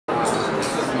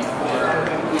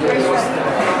Good afternoon,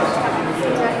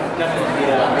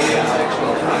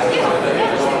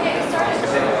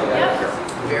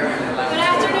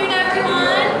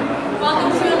 everyone.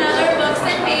 Welcome to another Books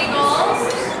and Bagels.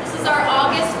 This is our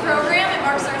August program. It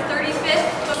marks our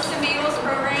 35th Books and Bagels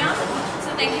program.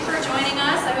 So thank you for joining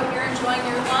us. I hope you're enjoying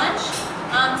your lunch.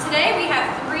 Today we have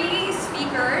 3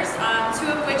 speakers,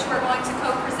 2 of which we're going to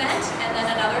co-present, and then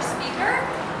another speaker.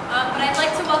 But I'd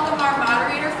like to welcome our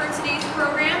moderator for today's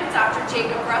program, Dr.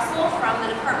 Jacob Russell from the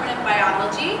Department of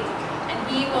Biology. And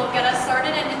he will get us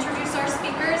started and introduce our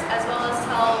speakers, as well as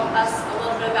tell us a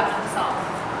little bit about himself.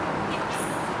 Thanks.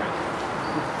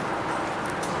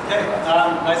 Okay,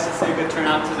 nice to see a good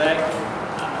turnout today.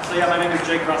 So yeah, my name is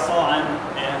Jake Russell. I'm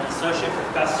an associate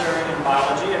professor in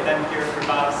biology. I've been here for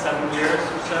about 7 years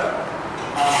or so.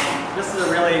 This is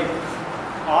a really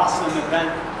awesome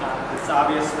event. It's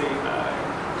obviously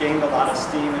gained a lot of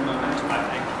steam and momentum, I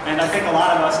think. And I think a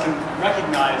lot of us can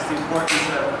recognize the importance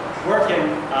of working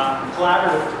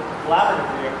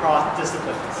collaboratively across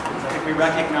disciplines. Because I think we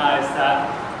recognize that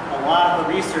a lot of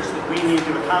the research that we need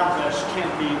to accomplish can't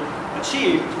be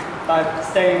achieved by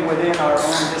staying within our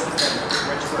own discipline in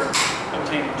which we're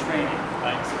obtaining training.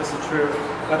 Right? So this is true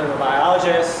whether we're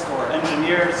biologists or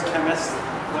engineers, chemists,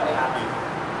 what have you.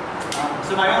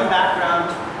 So my own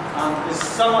background is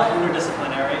somewhat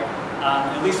interdisciplinary.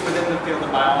 At least within the field of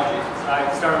biology. So I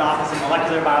started off as a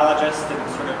molecular biologist and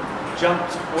sort of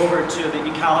jumped over to the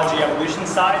ecology evolution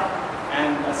side.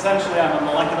 And essentially I'm a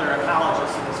molecular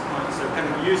ecologist at this point, so kind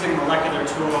of using molecular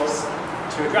tools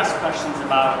to address questions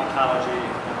about ecology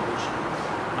and evolution.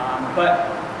 But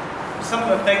some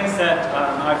of the things that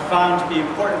I've found to be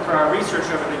important for our research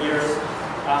over the years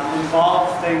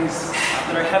involve things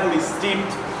that are heavily steeped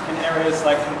in areas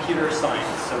like computer science.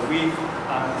 So we've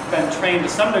been trained to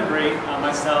some degree,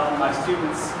 myself and my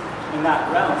students, in that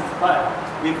realm, but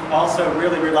we've also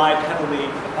really relied heavily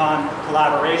upon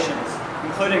collaborations,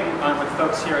 including with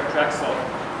folks here at Drexel,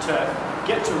 to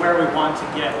get to where we want to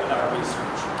get with our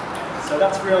research. So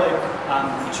that's really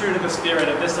true to the spirit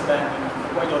of this event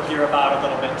and what you'll hear about a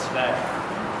little bit today.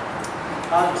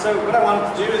 So what I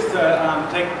wanted to do is to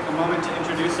take a moment to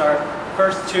introduce our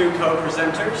first 2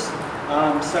 co-presenters.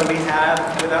 So we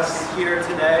have with us here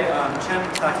today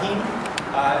Sahin,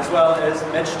 as well as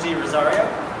Mejdi Rosario.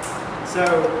 So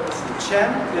Chen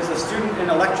is a student in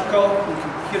electrical and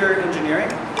computer engineering.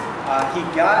 He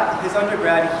got his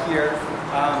undergrad here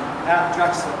at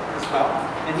Drexel as well.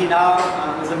 And he now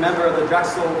is a member of the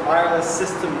Drexel Wireless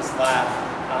Systems Lab.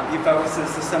 He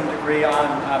focuses to some degree on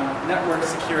network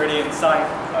security and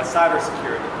cyber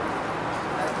security.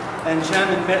 And Chen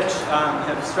and Mitch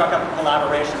have struck up a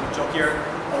collaboration, which you'll hear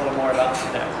a little more about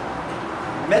today.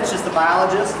 Mitch is the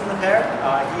biologist in the pair.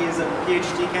 He is a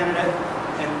PhD candidate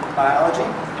in biology,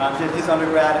 did his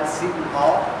undergrad at Seton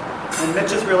Hall. And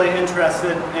Mitch is really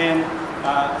interested in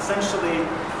essentially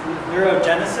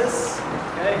neurogenesis,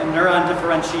 okay, and neuron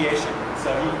differentiation. So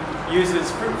he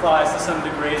uses fruit flies to some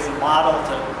degree as a model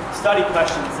to study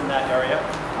questions in that area.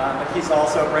 But he's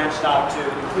also branched out to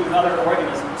include other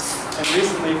organisms, and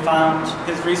recently found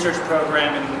his research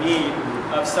program in need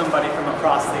of somebody from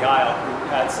across the aisle who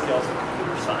had skills in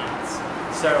computer science.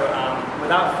 So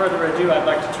without further ado, I'd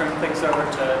like to turn things over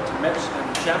to Mitch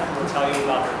and Chen, who will tell you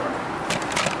about their work.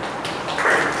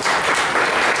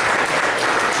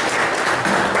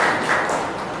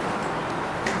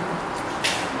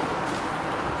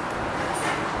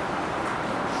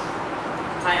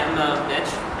 Hi, I'm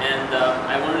Mitch, and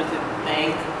I wanted to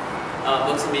thank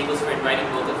Books and Bagels for inviting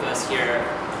both of us here.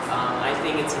 I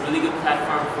think it's a really good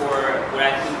platform for where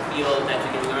I feel that you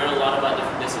can learn a lot about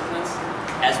different disciplines,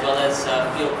 as well as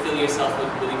fill yourself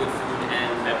with really good food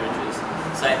and beverages.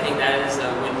 So I think that is a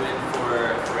win-win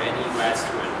for any grad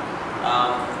student.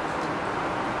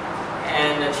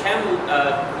 And Chen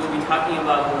will be talking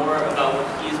about more about what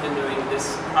he's been doing.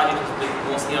 This project has been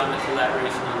mostly on the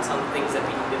collaboration on some things that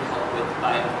we needed help with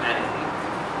bioinformatically.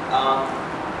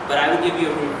 But I will give you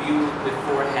a review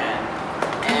beforehand.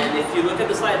 And if you look at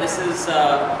the slide, this is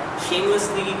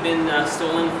shamelessly been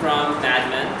stolen from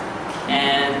Mad Men.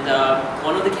 And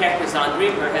one of the characters, Andre,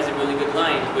 has a really good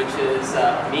line, which is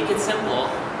make it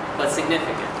simple, but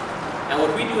significant. And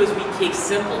what we do is we take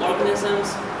simple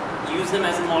organisms, use them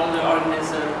as a model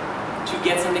organism to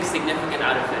get something significant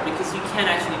out of it, because you can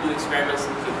actually do experiments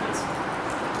in humans.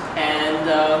 And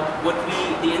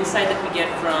the insight that we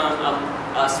get from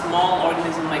a small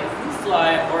organism like a fruit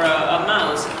fly or a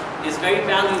mouse is very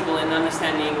valuable in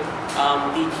understanding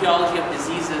the etiology of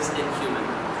diseases in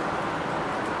humans.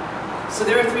 So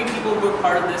there are 3 people who are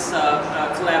part of this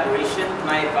collaboration.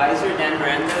 My advisor, Dan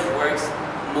Miranda, works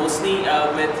mostly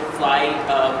with fly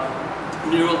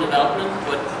neural development.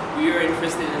 What we are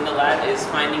interested in the lab is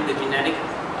finding the genetic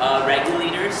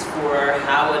regulators for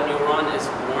how a neuron is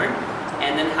born,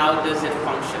 and then how does it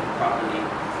function properly.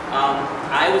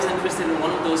 I was interested in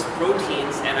one of those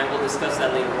proteins, and I will discuss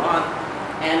that later on.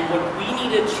 And what we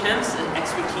needed Chem's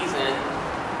expertise in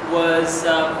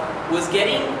was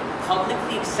getting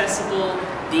publicly accessible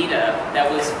data that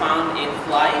was found in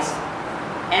flies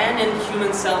and in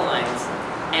human cell lines.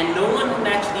 And no one had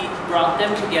actually brought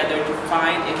them together to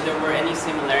find if there were any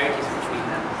similarities between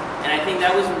them. And I think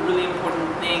that was a really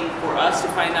important thing for us to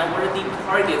find out what are the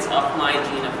targets of my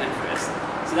gene of interest.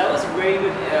 So that was a very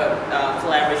good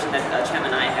collaboration that Chem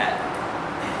and I had.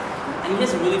 And he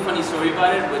has a really funny story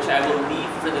about it, which I will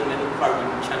leave for the middle part when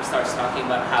Chem starts talking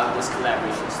about how this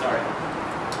collaboration started.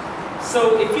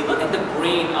 So if you look at the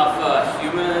brain of a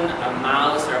human, a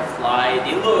mouse, or a fly,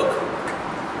 they look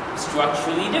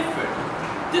structurally different.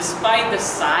 Despite the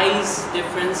size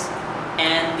difference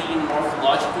and the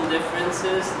morphological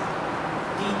differences,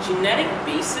 the genetic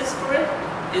basis for it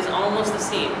is almost the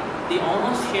same. They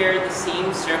almost share the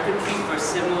same circuitry for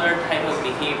similar type of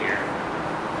behavior.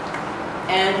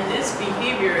 And this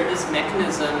behavior, this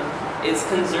mechanism, is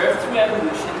conserved through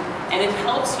evolution, and it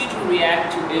helps you to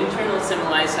react to internal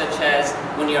stimuli such as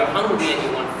when you're hungry and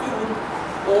you want food,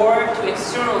 or to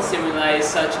external stimuli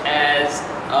such as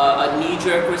a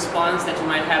knee-jerk response that you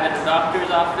might have at a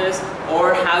doctor's office,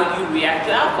 or how you react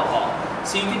to alcohol.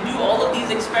 So you can do all of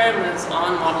these experiments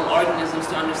on model organisms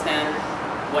to understand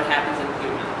what happens in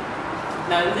human.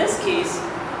 Now in this case,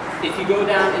 if you go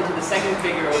down into the second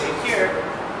figure over here,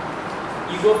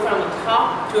 you go from a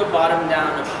top to a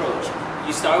bottom-down approach.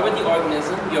 You start with the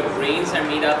organism. Your brains are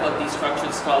made up of these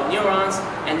structures called neurons,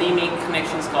 and they make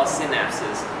connections called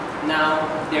synapses. Now,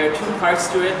 there are two parts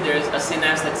to it. There's a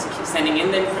synapse that's sending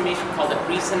in the information called the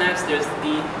presynapse. There's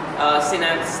the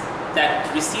synapse that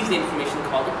receives the information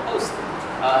called the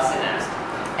postsynapse.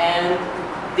 And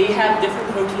they have different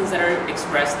proteins that are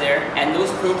expressed there, and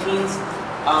those proteins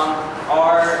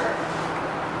are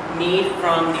made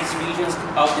from these regions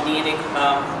of the DNA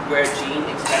where gene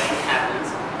expression happens.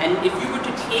 And if you were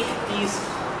to take these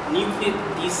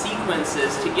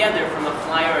sequences together from a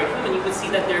fly or a human, you would see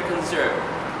that they're conserved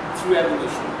through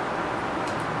evolution.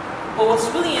 But what's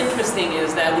really interesting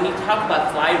is that when you talk about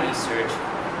fly research,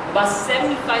 about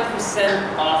 75%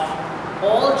 of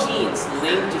all genes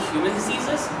linked to human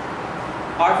diseases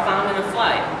are found in a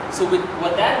fly. So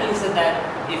what that means is that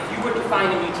if you were to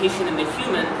find a mutation in the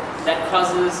human that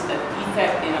causes a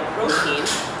defect in a protein,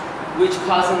 which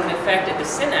causes an effect at the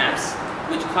synapse,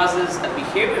 which causes a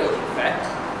behavioral defect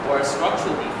or a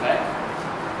structural defect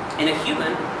in a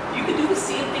human, you could do the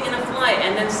same thing in a fly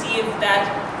and then see if that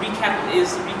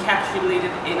is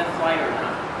recapitulated in a fly or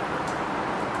not.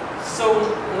 So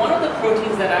one of the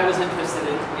proteins that I was interested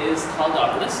in is called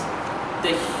Douglas.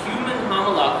 The human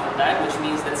homolog for that, which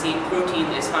means that same protein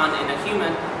is found in a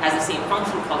human, has the same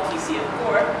function called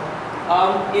TCF4,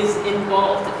 is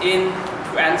involved in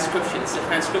transcription. It's a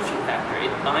transcription factor.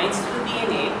 It binds to the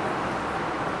DNA.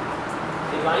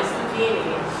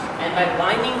 And by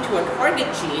binding to a target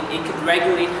gene, it could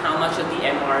regulate how much of the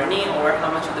mRNA or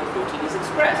how much of the protein is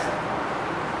expressed.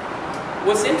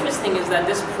 What's interesting is that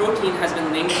this protein has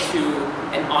been linked to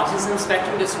an autism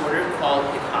spectrum disorder called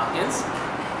Hawkins,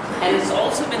 and it's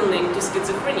also been linked to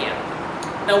schizophrenia.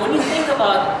 Now, when you think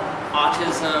about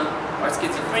autism or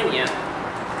schizophrenia,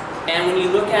 and when you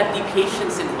look at the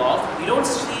patients involved, you don't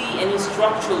see any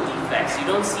structural defects. You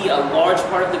don't see a large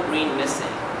part of the brain missing.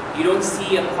 You don't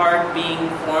see a part being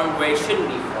formed where it shouldn't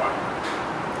be formed.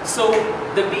 So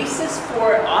the basis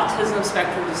for autism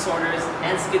spectrum disorders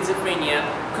and schizophrenia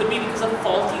could be because of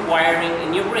faulty wiring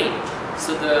in your brain.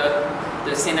 So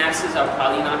the synapses are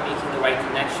probably not making the right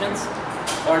connections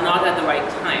or not at the right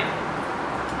time.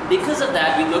 Because of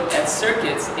that, we looked at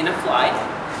circuits in a fly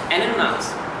and in a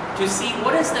mouse to see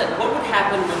what would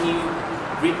happen when you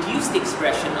reduce the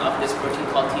expression of this protein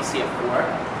called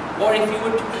TCF4, or if you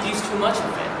were to produce too much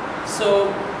of it. So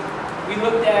we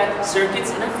looked at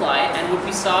circuits in a fly, and what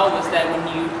we saw was that when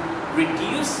you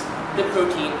reduce the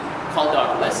protein called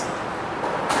Douglas,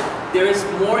 there is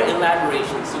more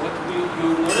elaboration. So what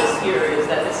you notice here is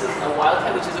that this is a wild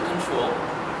type, which is a control.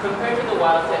 Compared to the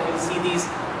wild type, you'll see these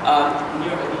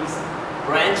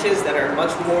branches that are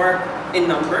much more in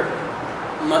number,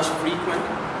 much frequent.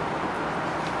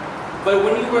 But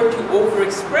when you were to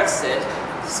overexpress it,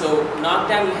 so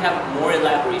knockdown, you have more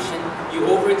elaboration. You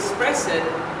overexpress it,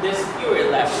 there's fewer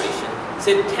elaboration.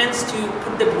 So it tends to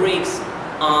put the brakes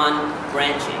on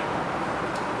branching.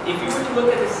 If you were to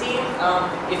look at the same,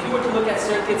 if you were to look at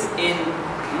circuits in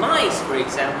mice, for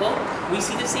example, we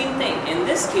see the same thing. In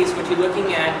this case, what you're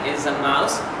looking at is a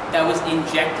mouse that was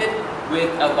injected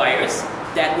with a virus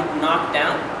that would knock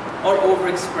down or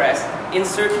overexpress in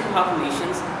certain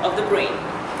populations of the brain.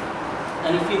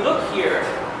 And if you look here,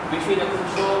 between a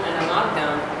control and a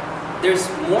knockdown, there's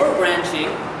more branching,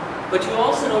 but you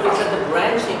also notice that the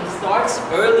branching starts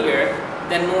earlier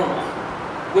than normal,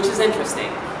 which is interesting.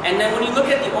 And then when you look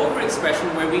at the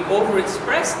overexpression, where we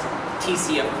overexpressed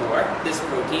TCF4, this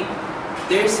protein,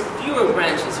 there's fewer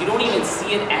branches. You don't even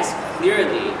see it as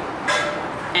clearly.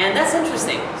 And that's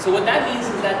interesting. So what that means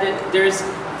is that there's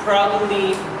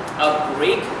probably a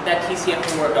break that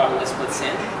TCF4 Dautilus puts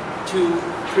in to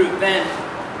prevent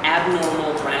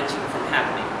abnormal branching from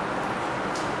happening.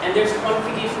 And there's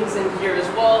quantifications in here as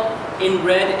well. In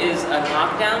red is a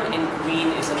knockdown, in green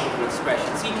is an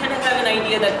overexpression. So you kind of have an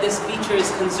idea that this feature is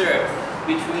conserved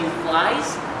between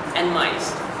flies and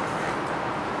mice.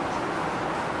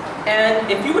 And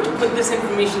if you were to put this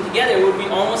information together, it would be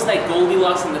almost like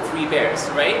Goldilocks and the Three Bears,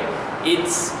 right?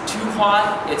 It's too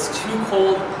hot, it's too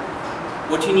cold.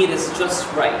 What you need is just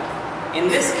right. In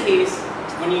this case,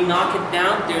 when you knock it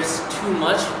down, there's too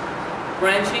much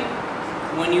branching.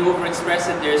 When you overexpress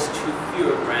it, there's too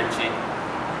fewer branching.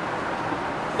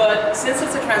 But since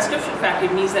it's a transcription factor,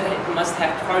 it means that it must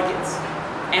have targets.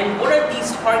 And what are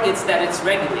these targets that it's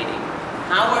regulating?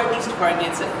 How are these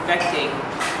targets affecting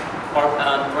or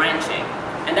branching?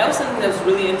 And that was something that was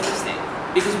really interesting,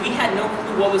 because we had no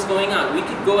clue what was going on. We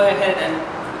could go ahead and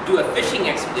do a fishing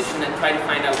expedition and try to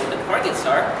find out what the targets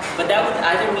are, but that would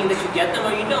either mean that you get them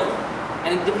or you don't.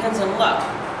 And it depends on luck.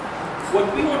 What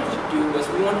we wanted to do was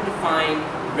we wanted to find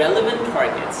relevant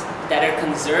targets that are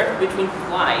conserved between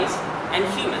flies and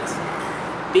humans,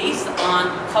 based on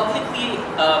publicly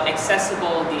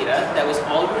accessible data that was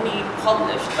already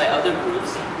published by other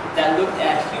groups that looked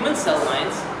at human cell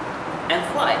lines and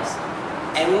flies.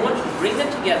 And we wanted to bring them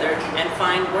together and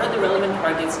find what are the relevant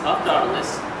targets of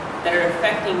Dautilus that are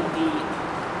affecting the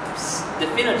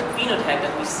phenotype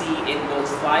that we see in both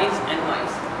flies and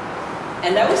mice.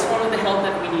 And that was one of the help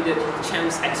that we needed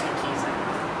Chem's expertise in.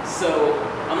 So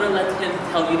I'm going to let him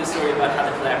tell you the story about how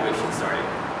the collaboration started.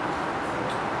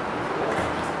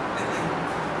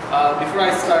 Before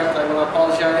I start, I will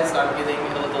apologize. I'm getting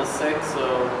a little sick,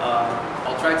 so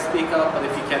I'll try to speak up, but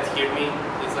if you can't hear me,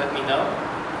 please let me know.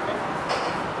 Okay.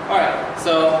 Alright,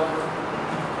 so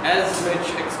as Mitch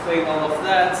explained all of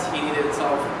that, he needed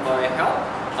some of my help,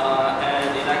 and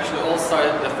it actually all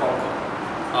started with a phone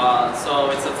call.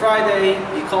 So it's a Friday,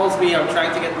 he calls me, I'm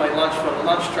trying to get my lunch from the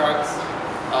lunch trucks,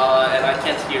 and I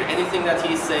can't hear anything that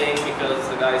he's saying because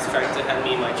the guy's trying to hand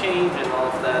me my change and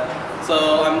all of that.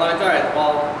 So I'm like, alright,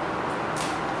 well,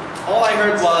 all I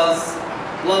heard was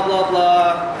blah blah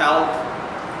blah, help,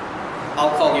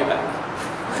 I'll call you back.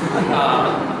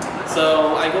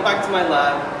 So I go back to my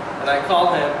lab and I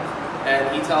call him,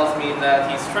 and he tells me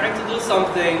that he's trying to do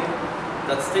something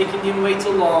that's taking him way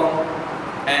too long,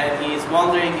 and he's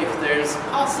wondering if there's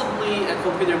possibly a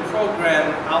computer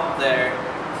program out there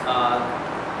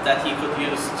that he could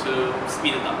use to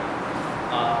speed it up.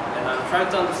 And I'm trying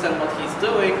to understand what he's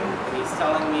doing, and he's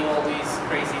telling me all these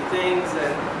crazy things,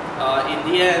 and in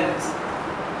the end,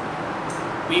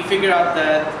 we figure out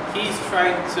that he's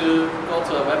trying to go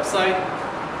to a website,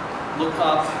 look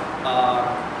up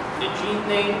the gene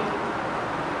name,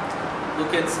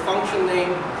 look at its function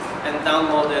name, and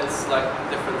download its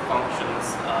different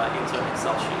functions into an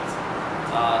Excel sheet.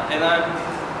 And I'm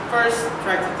first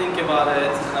trying to think about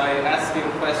it, and I ask him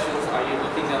questions. Are you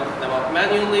looking them up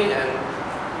manually? And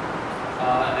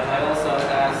I also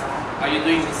asked, are you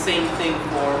doing the same thing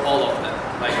for all of them?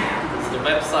 Like, does the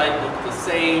website look the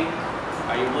same?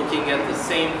 Are you looking at the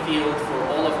same field for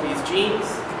all of these genes?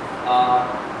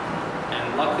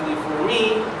 And luckily for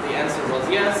me, the answer was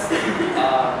yes.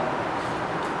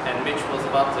 And Mitch was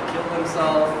about to kill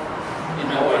himself,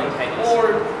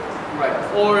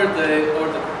 or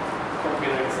the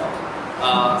computer itself.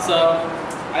 So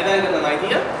I then got an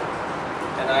idea,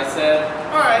 and I said,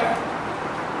 all right,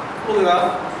 cool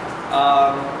enough.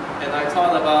 And I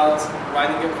thought about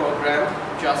writing a program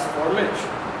just for Mitch,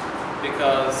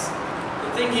 because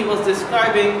the thing he was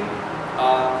describing,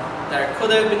 there could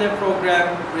have been a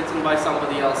program written by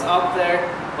somebody else out there,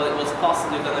 but it was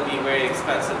possibly going to be very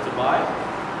expensive to buy,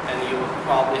 and you would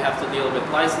probably have to deal with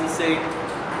licensing,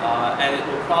 and it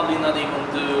would probably not even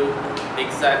do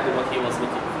exactly what he was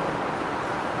looking for.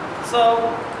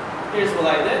 So here's what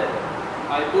I did.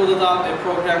 I booted up a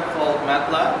program called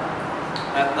MATLAB.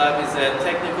 MATLAB is a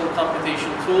technical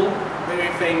computation tool,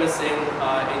 very famous in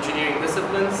engineering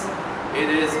disciplines. It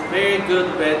is very good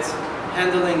with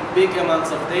handling big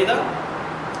amounts of data.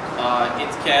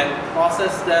 It can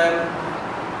process them,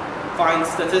 find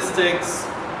statistics,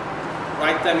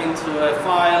 write them into a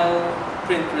file,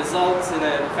 print results in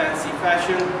a fancy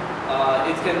fashion.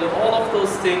 It can do all of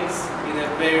those things in a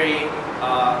very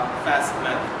fast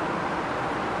manner.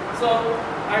 So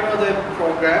I wrote a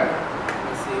program. Let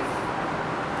me see if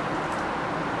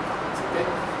it's okay.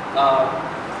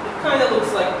 It kind of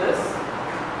looks like this.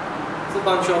 It's a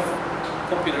bunch of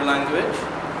computer language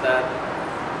that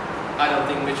I don't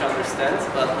think Mitch understands,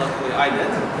 but luckily I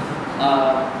did.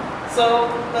 So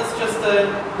that's just a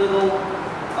little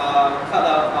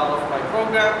cutout out of my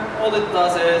program. All it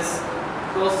does is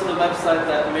goes to the website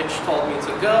that Mitch told me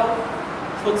to go,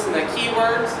 puts in a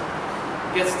keyword,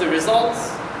 gets the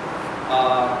results.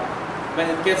 When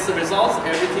it gets the results,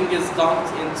 everything is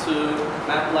dumped into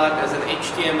MATLAB as an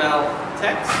HTML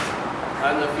text.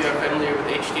 I don't know if you're familiar with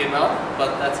HTML,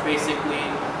 but that's basically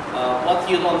what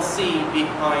you don't see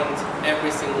behind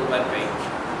every single web page.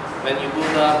 When you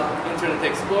boot up Internet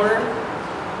Explorer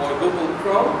or Google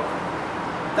Chrome,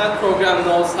 that program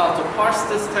knows how to parse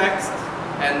this text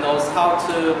and knows how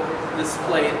to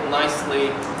display it nicely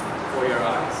for your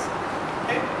eyes.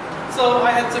 Okay? So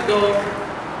I had to go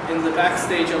in the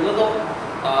backstage a little,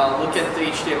 look at the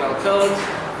HTML code,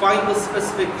 find the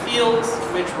specific fields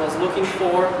which was looking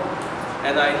for,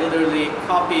 and I literally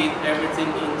copied everything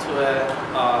into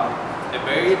a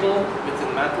variable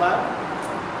within MATLAB.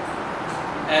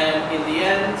 And in the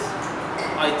end,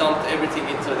 I dumped everything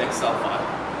into an Excel file.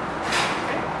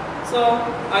 Okay. So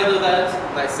I do that,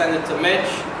 and I send it to Mitch,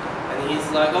 and he's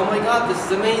like, "Oh my God, this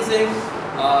is amazing!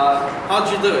 How'd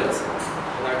you do it?"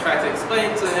 And I try to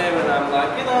explain to him, and I'm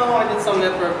like, I did some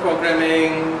network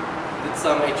programming, did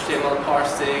some HTML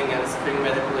parsing and string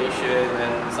manipulation,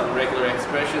 and some regular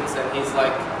expressions, and he's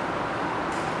like,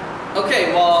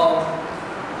 "Okay, well,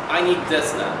 I need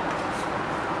this now."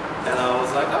 And I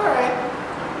was like, "All right.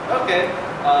 Okay,"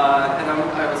 and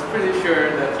I was pretty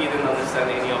sure that he didn't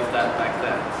understand any of that back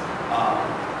then.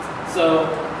 So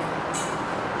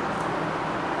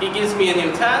he gives me a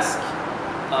new task.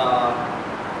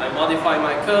 I modify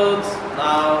my code.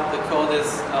 Now the code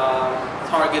is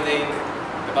targeting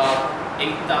about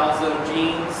 8,000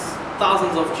 genes,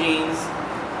 thousands of genes,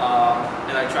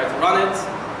 and I try to run it.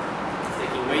 It's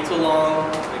taking way too long.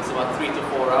 It takes about 3 to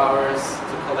 4 hours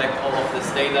to collect all of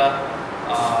this data.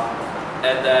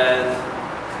 And then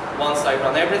once I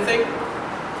run everything,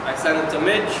 I send it to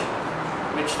Mitch.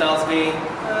 Mitch tells me,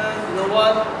 "You know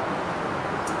what?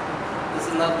 This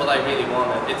is not what I really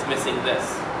wanted. It's missing this."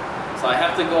 So I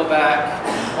have to go back,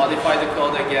 modify the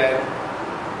code again,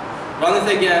 run it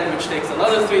again, which takes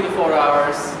another 3 to 4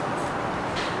 hours,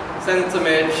 send it to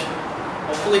Mitch.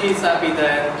 Hopefully he's happy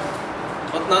then,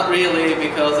 but not really,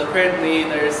 because apparently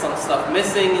there is some stuff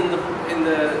missing in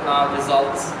the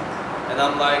results. And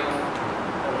I'm like,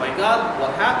 "Oh my God,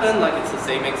 what happened? Like, it's the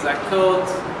same exact code.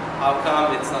 How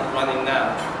come it's not running now?"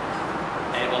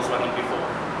 And it was running before.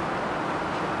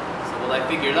 So what I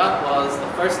figured out was,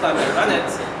 the first time I ran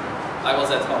it, I was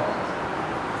at home.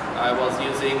 I was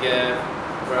using a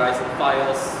Verizon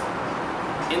Fios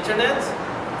internet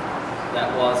that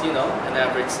was, an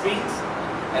average speed.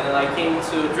 And then I came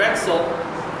to Drexel,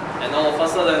 and all of a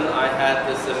sudden I had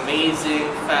this amazing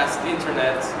fast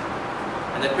internet.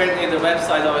 And apparently the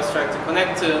website I was trying to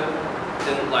connect to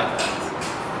didn't like that.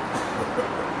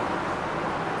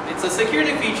 It's a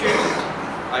security feature.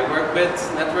 I work with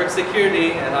network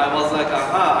security, and I was like,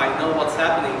 aha, I know what's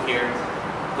happening here.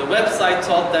 The website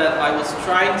thought that I was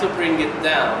trying to bring it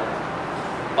down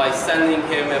by sending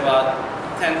him about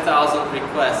 10,000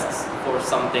 requests for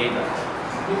some data.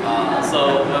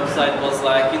 So the website was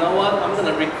like, "You know what, I'm going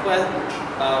to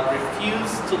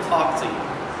refuse to talk to you."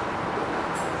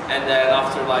 And then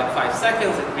after like 5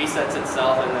 seconds, it resets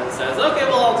itself and then says, "Okay,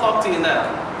 well, I'll talk to you now."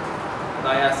 And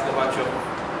I ask a bunch of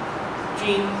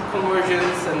gene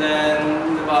conversions, and then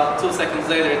about 2 seconds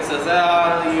later, it says,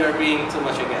 "You're being too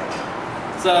much again."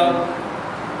 So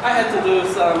I had to do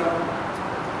some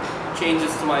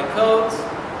changes to my code.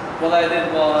 What I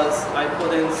did was I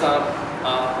put in some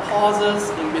pauses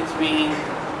in between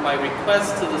my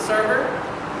request to the server.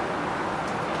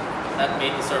 That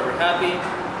made the server happy.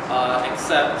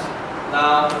 Except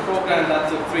now the program that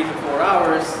took 3 to 4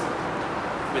 hours,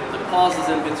 with the pauses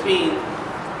in between,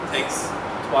 takes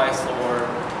twice or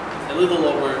a little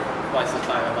over twice the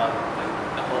time, about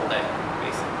a whole day,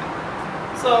 basically.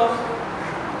 So,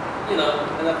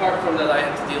 and apart from that, I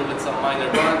had to deal with some minor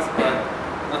bugs, but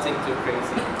nothing too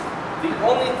crazy. The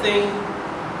only thing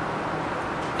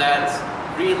that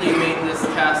really made this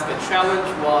task a challenge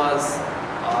was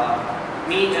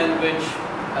me and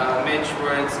Mitch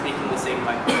weren't speaking the same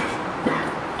language.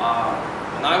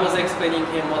 When I was explaining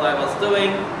him what I was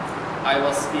doing, I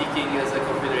was speaking as a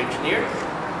computer engineer.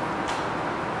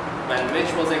 When Mitch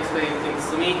was explaining things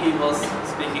to me, he was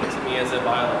speaking to me as a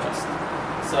biologist.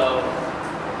 So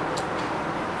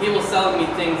he was telling me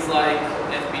things like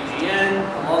FPGN,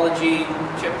 homology,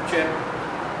 chip,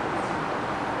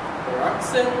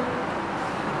 peroxin.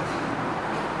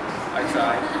 I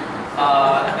tried.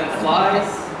 And flies.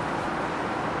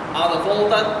 Out of all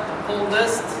that whole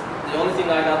list, the only thing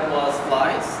I got was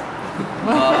flies.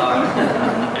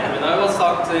 And when I was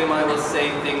talking to him, I was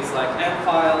saying things like M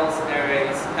files,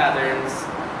 arrays, patterns,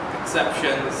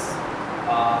 exceptions,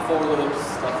 for loops,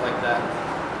 stuff like that.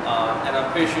 And I'm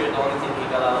pretty sure the only thing he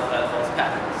got out of that was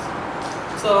patterns.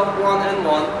 So 1 and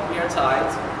 1, we are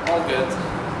tied, all good.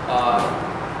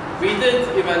 We did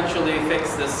eventually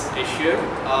fix this issue.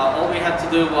 All we had to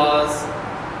do was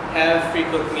have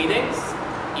frequent meetings.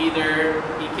 Either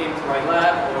he came to my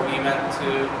lab or we went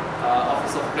to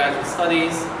Office of Graduate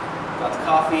Studies, got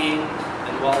coffee,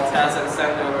 and while Taz and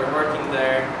Sandra were working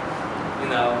there, you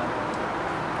know,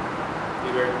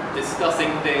 we were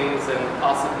discussing things and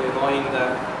possibly annoying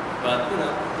them, but you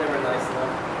know, they were nice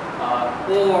enough.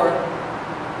 Or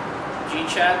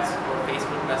GChat or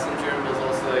Facebook Messenger was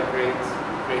also a great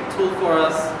tool for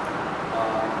us.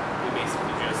 We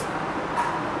basically just,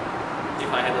 if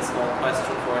I had a small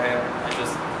question for him, I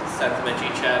just sent him a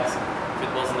GChat if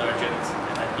it wasn't urgent,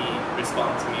 and then he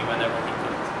responded to me whenever he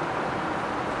could.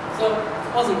 So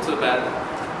it wasn't too bad.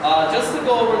 Just to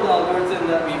go over the algorithm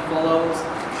that we followed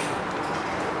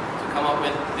to come up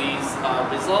with these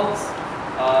results.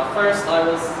 First, I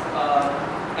was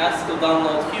asked to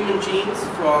download human genes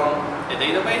from a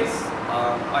database.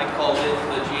 I called it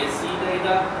the GSC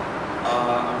data.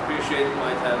 I'm pretty sure it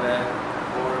might have a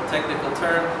more technical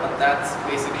term, but that's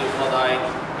basically what I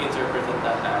interpreted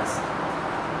that as.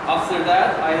 After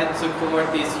that, I had to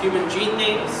convert these human gene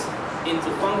names into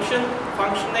function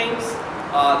names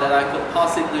that I could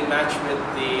possibly match with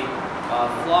the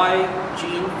fly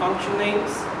gene function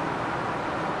names.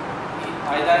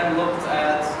 I then looked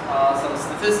at some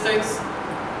statistics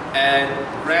and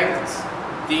ranked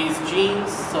these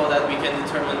genes so that we can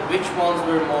determine which ones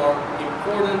were more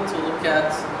important to look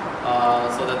at,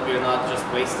 so that we're not just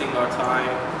wasting our time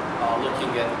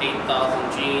looking at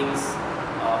 8,000 genes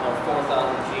or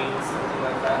 4,000 genes, something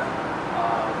like that.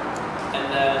 And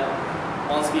then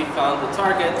once we found the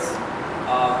targets,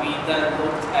 we then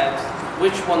looked at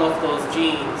which one of those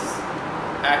genes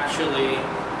actually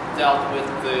dealt with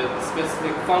the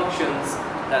specific functions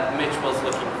that Mitch was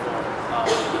looking for.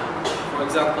 For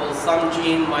example, some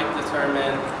gene might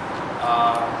determine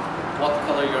what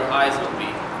color your eyes would be.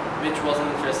 Mitch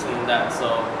wasn't interested in that,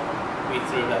 so we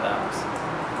threw that out.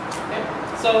 Okay.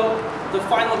 So the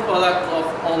final product of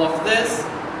all of this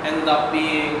ended up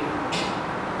being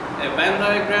a Venn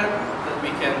diagram that we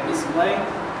can display.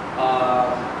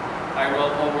 I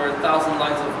wrote over 1,000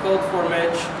 lines of code for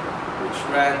Mitch, which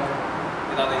ran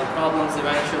without any problems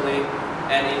eventually,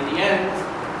 and in the end,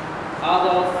 out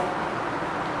of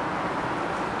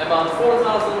about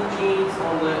 4,000 genes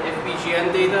on the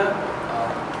FPGN data,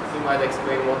 you might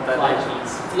explain what that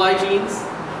is. Fly genes.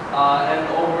 And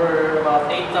over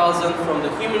about 8,000 from the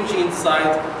human gene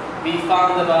side, we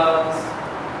found about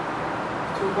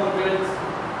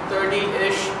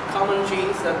 230-ish common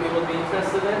genes that we would be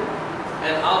interested in.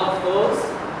 And out of those,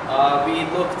 we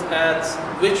looked at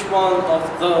which one of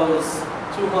those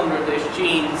 200-ish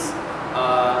genes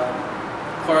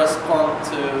correspond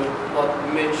to what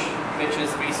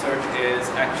Mitch's research is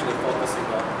actually focusing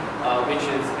on, which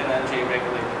is NNJ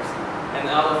regulators. And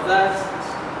out of that,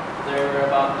 there were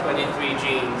about 23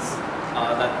 genes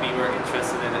that we were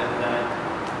interested in, and then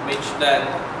Mitch then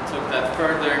took that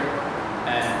further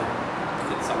and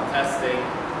did some testing,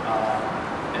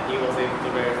 and he was able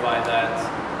to verify that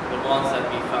the ones that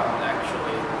we found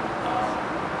actually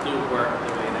do work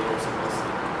the way they were supposed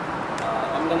to.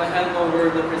 I'm going to hand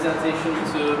over the presentation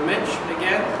to Mitch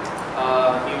again.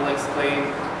 He will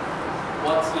explain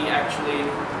what he actually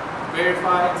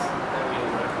verified, and we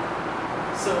will learn.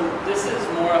 So this is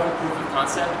more of a proof of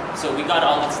concept. So we got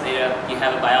all this data. You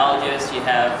have a biologist, you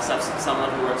have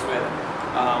someone who works with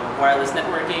wireless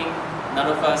networking. None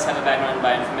of us have a background in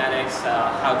bioinformatics.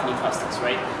 How can you trust us,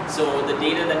 right? So the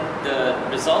data the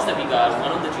results that we got,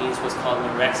 one of the genes was called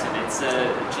orexin. It's a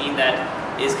gene that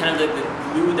is kind of like the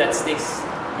glue that sticks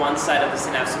one side of the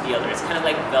synapse to the other. It's kind of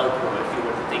like Velcro, if you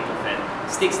were to think of it.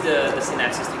 Sticks the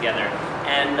synapses together.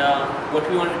 And what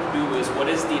we wanted to do was, what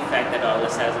is the effect that all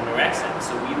this has on orexin?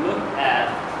 So we looked at,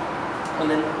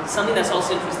 and then something that's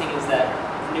also interesting is that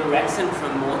orexin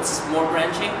promotes more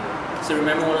branching. So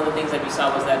remember, one of the things that we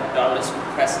saw was that Dautilus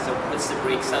presses or puts the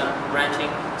brakes on branching.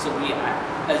 So we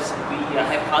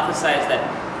hypothesized that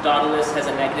Dautilus has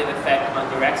a negative effect on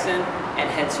orexin, and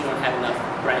hence you don't have enough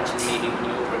branching maybe when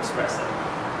you overexpress it.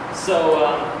 So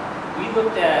we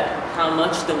looked at how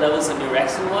much the levels of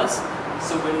orexin was.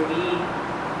 So when we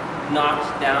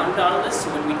knocked down Dautilus, so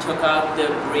when we took out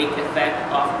the brake effect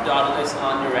of Dautilus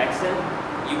on orexin,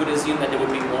 you would assume that there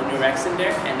would be more orexin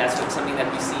there, and that's something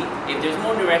that we see. If there's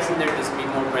more orexin there, there's going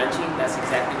to be more branching. That's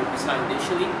exactly what we saw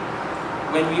initially.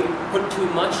 When we put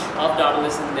too much of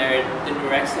Dautilus in there, the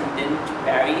orexin didn't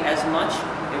vary as much.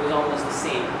 It was almost the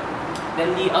same.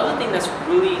 Then the other thing that's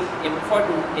really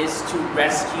important is to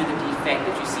rescue the defect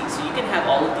that you see. So you can have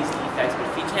all of these defects,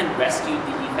 but if you can rescue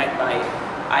the defect by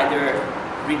either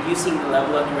reducing the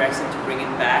level of orexin to bring it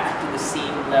back to the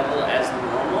same level as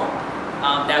normal,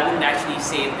 that wouldn't actually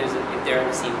say if they're in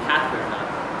the same pathway or not.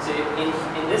 So in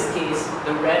this case,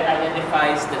 the red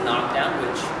identifies the knockdown,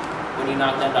 which when you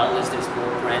knock down Dautilus, there's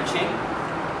more branching.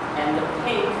 And the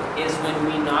pink is when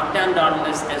we knock down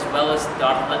Dautilus as well as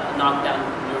knock down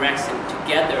orexin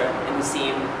together in the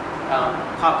same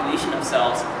population of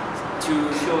cells to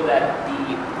show that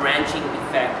the branching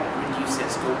effect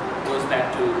reduces, goes back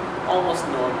to almost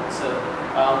normal. So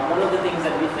one of the things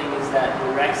that we think is that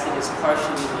orexin is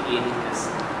partially mediating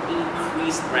this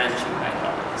increased branching by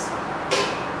Dautilus.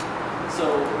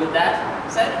 So with that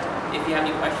said, if you have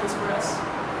any questions for us,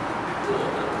 we'll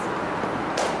open it.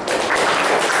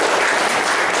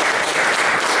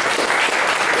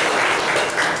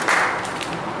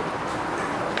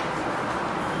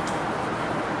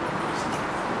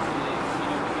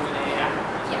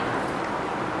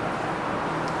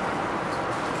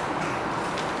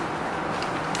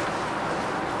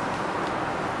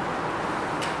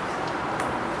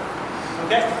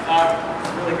 Okay,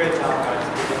 really great job, guys.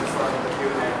 We're getting started with the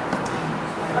Q&A.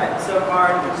 All right, so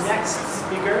our next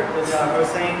speaker is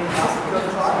Hossein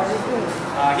Rastgoftar.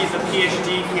 He's a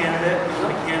PhD candidate in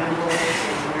mechanical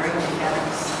engineering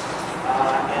mechanics,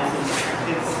 and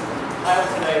his title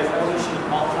today is Evolution of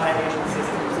Multi-Agent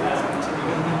Systems as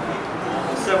Continua.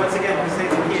 So once again,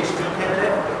 Hossein's a PhD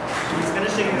candidate. He's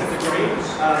finishing his degree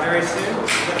very soon.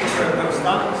 He's looking for a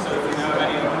postdoc, so if you know of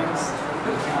any openings.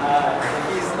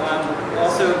 He's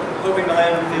also hoping to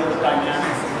land in the field of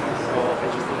dynamics.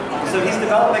 So he's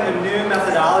developing a new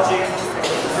methodology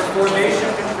for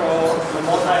formation control of a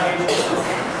multi-agent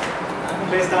system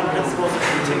based on principles of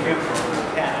continuum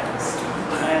mechanics.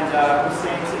 And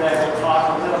Hossein today will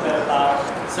talk a little bit about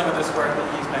some of this work that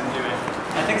he's been doing.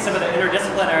 I think some of the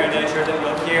interdisciplinary nature that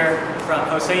you'll hear from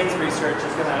Hossein's research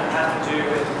is going to have to do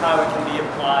with how it can be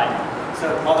applied.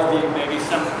 So while there be maybe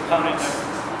some component of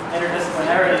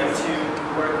interdisciplinarity to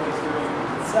the work he's doing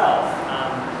himself,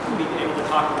 we'll be able to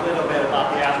talk a little bit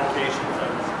about the application